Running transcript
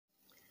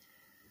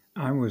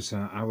I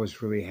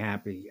was really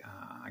happy.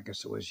 I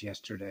guess it was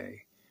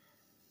yesterday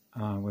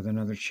with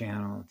another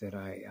channel that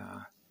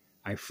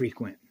I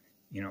frequent.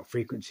 You know,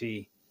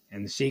 frequency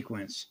and the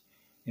sequence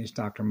is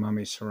Dr.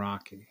 Mummy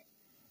Saraki,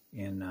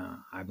 and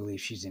I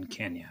believe she's in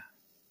Kenya.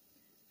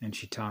 And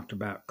she talked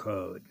about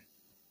code,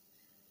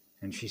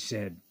 and she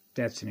said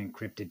that's an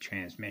encrypted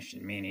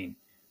transmission, meaning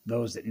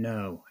those that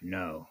know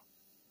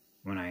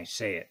when I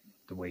say it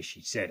the way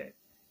she said it.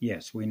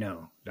 Yes, we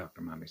know,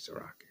 Dr. Mummy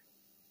Saraki.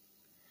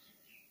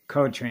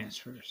 Code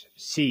transfers,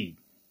 seed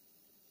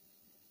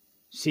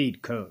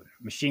code,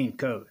 machine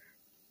code.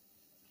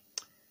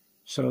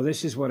 So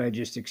this is what I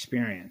just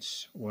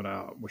experienced, what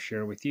I will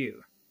share with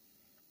you.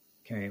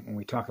 Okay, when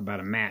we talk about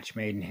a match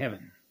made in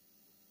heaven,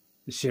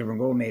 the silver and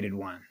gold mated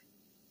one,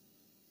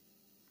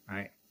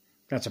 right?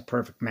 That's a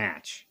perfect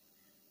match.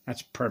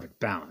 That's perfect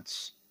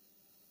balance.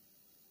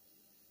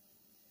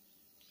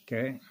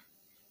 Okay?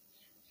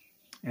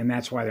 And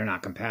that's why they're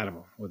not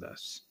compatible with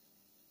us.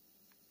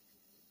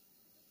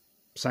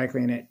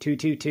 Cycling at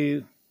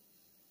 222,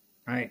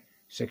 right?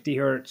 60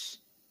 hertz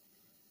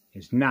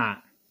is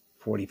not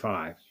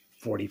 45,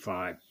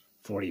 45,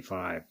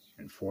 45,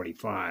 and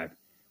 45,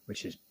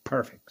 which is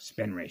perfect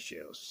spin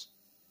ratios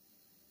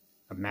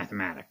of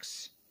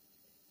mathematics,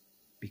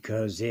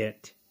 because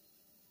it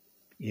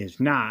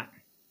is not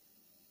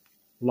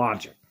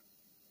logic.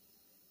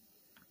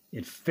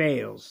 It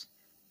fails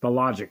the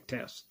logic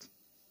test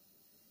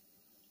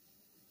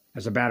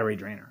as a battery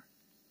drainer,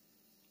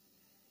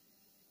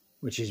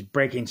 which is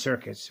breaking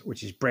circuits,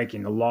 which is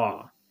breaking the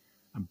law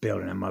of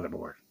building a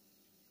motherboard.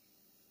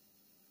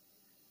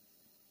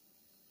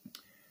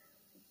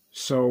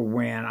 So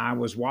when I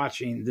was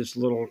watching this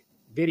little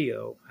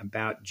video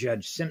about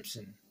Judge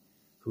Simpson,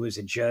 who is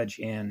a judge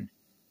in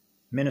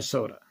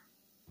Minnesota,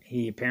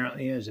 he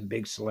apparently is a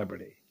big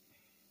celebrity.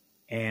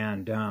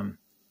 And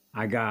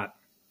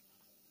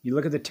you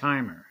look at the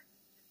timer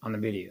on the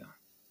video.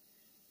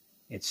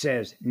 It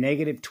says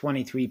negative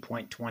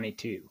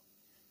 23.22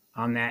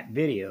 on that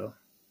video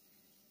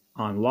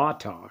on Law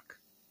Talk,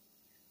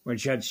 where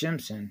Judge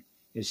Simpson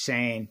is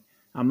saying,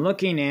 I'm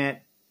looking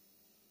at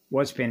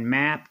what's been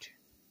mapped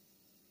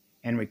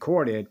and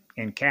recorded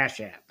in Cash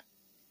App.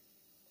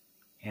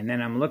 And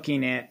then I'm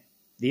looking at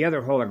the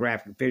other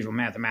holographic visual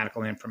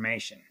mathematical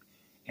information,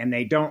 and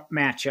they don't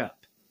match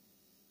up.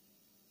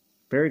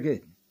 Very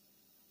good.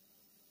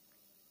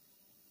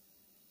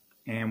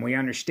 And we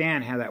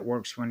understand how that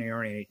works when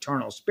you're in an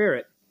eternal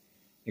spirit,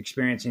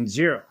 experiencing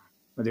zero,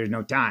 where there's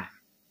no time.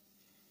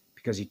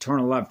 Because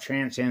eternal love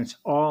transcends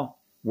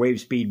all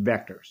wave speed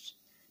vectors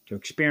to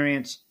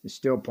experience the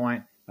still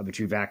point of a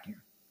true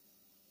vacuum.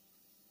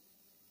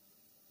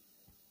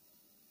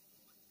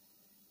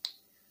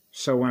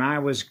 So when I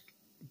was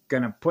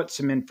going to put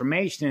some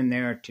information in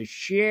there to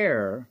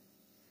share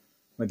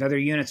with other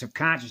units of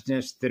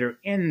consciousness that are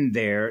in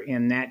there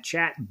in that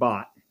chat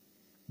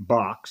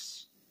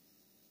box,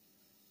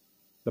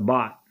 the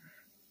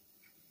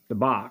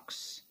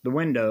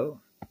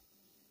window,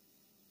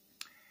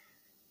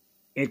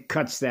 it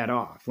cuts that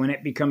off. When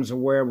it becomes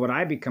aware of what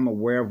I become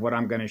aware of what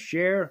I'm going to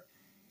share,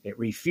 it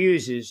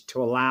refuses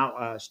to allow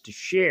us to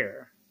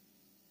share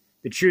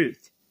the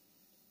truth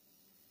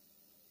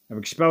of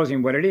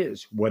exposing what it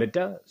is, what it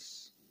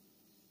does.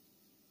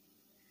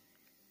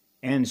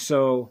 And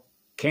so,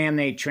 can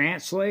they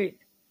translate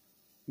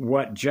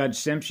what Judge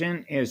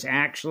Simpson is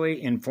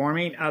actually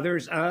informing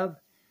others of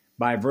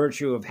by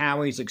virtue of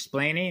how he's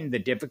explaining the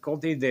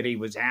difficulty that he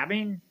was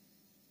having?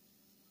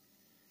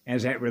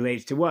 As that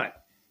relates to what?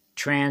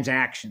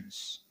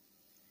 Transactions.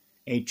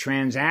 A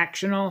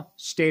transactional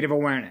state of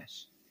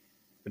awareness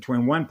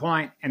between one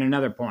point and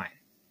another point.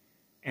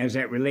 As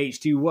that relates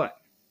to what?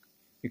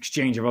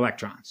 Exchange of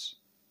electrons.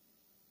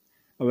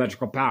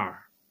 Electrical power.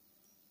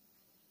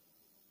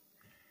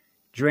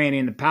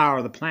 Draining the power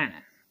of the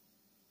planet.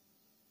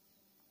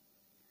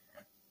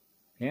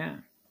 Yeah.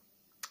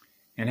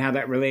 And how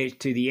that relates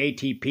to the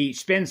ATP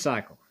spin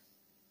cycle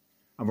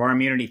of our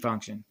immunity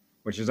function,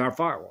 which is our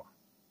firewall.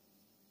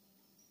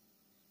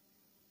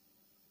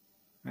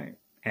 Right?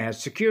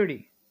 As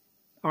security.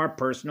 Our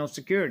personal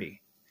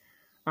security.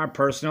 Our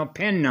personal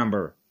PIN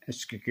number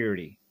as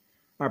security.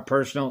 Our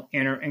personal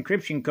inner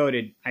encryption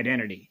coded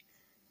identity.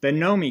 The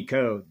NOMI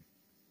code.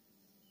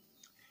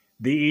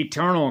 The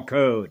eternal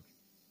code.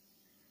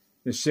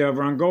 The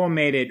silver and gold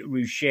mated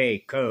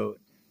Ruche code.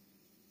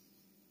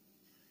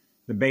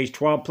 The base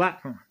 12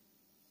 platform.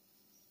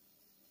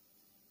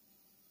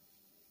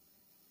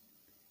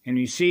 And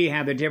you see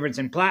how the difference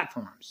in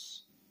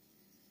platforms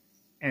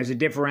as a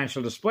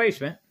differential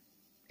displacement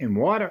in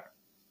water.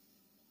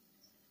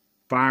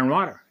 Fire and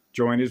water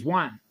joined as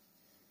one.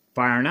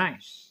 Fire and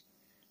ice.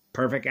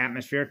 Perfect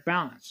atmospheric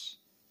balance.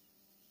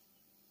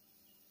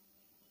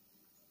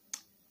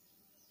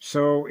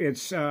 So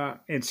it's you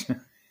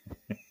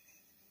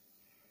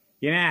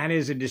know how it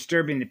is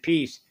disturbing the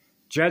peace.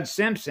 Judge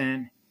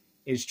Simpson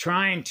is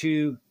trying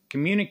to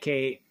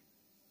communicate.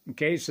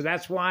 Okay, so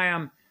that's why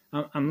I'm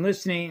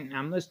listening.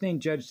 I'm listening,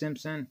 Judge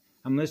Simpson.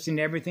 I'm listening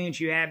to everything that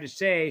you have to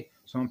say.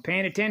 So I'm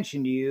paying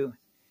attention to you.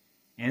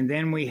 And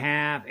then we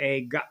have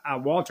a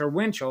Walter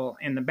Winchell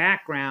in the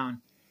background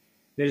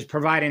that is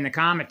providing the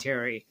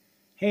commentary.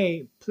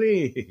 Hey,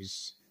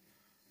 please,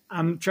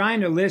 I'm trying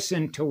to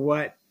listen to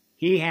what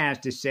he has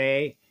to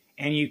say,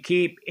 and you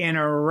keep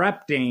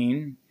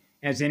interrupting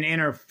as an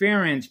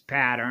interference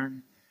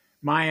pattern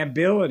my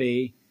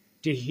ability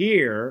to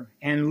hear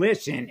and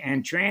listen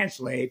and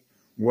translate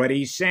what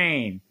he's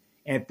saying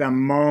at the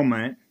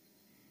moment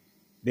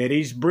that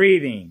he's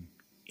breathing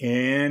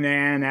in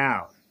and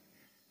out.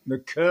 The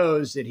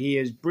codes that he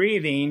is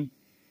breathing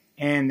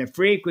and the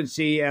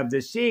frequency of the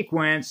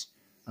sequence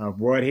of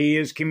what he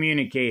is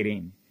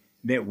communicating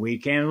that we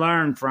can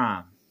learn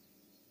from.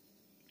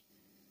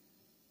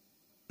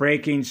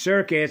 Breaking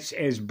circuits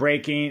is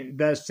breaking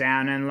the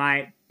sound and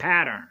light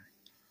pattern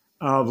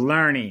of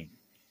learning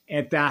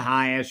at the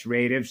highest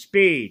rate of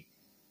speed,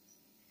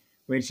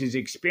 which is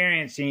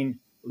experiencing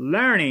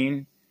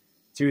learning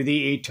through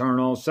the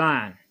eternal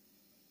sun.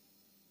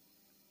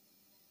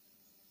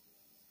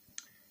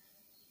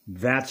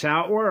 That's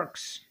how it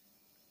works.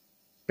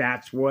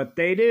 That's what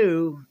they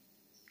do.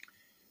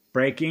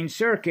 Breaking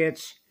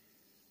circuits,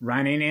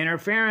 running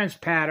interference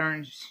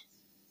patterns.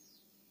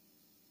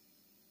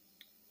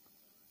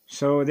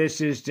 So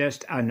this is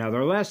just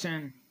another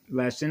lesson.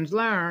 Lessons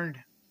learned.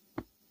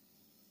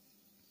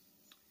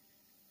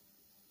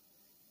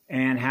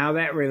 And how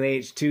that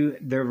relates to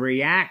the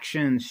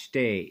reaction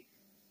state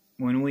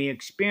when we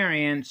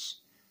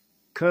experience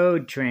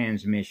code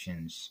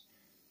transmissions,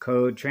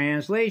 code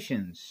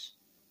translations,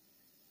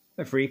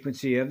 the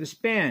frequency of the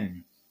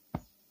spin,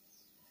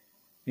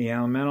 the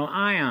elemental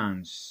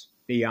ions,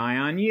 the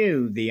ion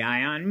you, the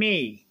ion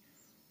me.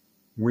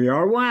 We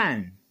are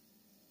one.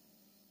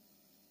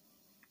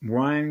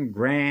 One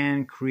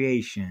grand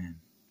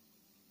creation.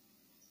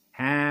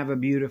 Have a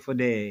beautiful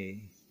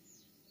day.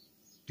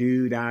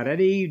 Do da da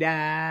dee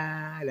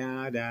da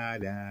da da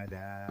da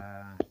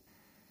da.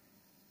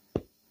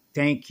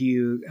 Thank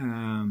you,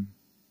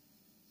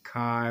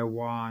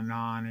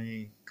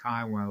 Kaiwanani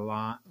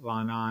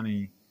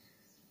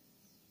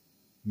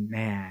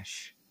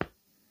Nash.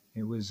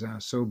 It was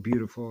so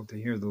beautiful to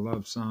hear the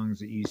love songs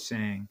that you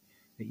sang,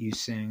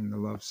 the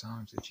love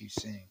songs that you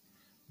sing,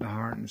 the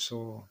heart and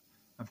soul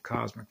of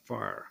cosmic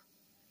fire,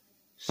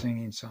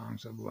 singing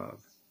songs of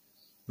love,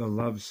 the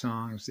love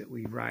songs that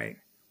we write,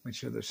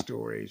 which are the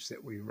stories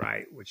that we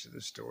write, which are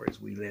the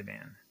stories we live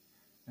in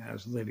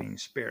as living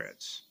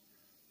spirits,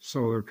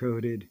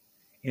 solar-coded,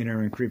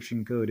 inner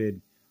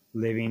encryption-coded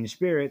living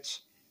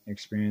spirits,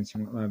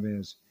 experiencing what love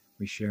is,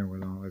 we share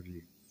with all of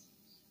you.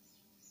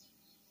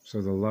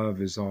 So the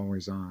love is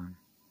always on.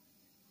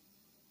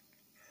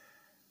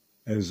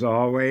 Is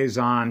always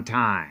on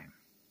time.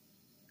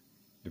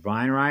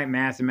 Divine right,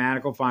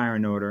 mathematical fire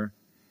in order.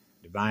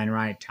 Divine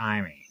right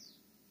timing.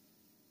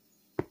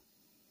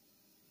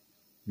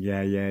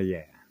 Yeah.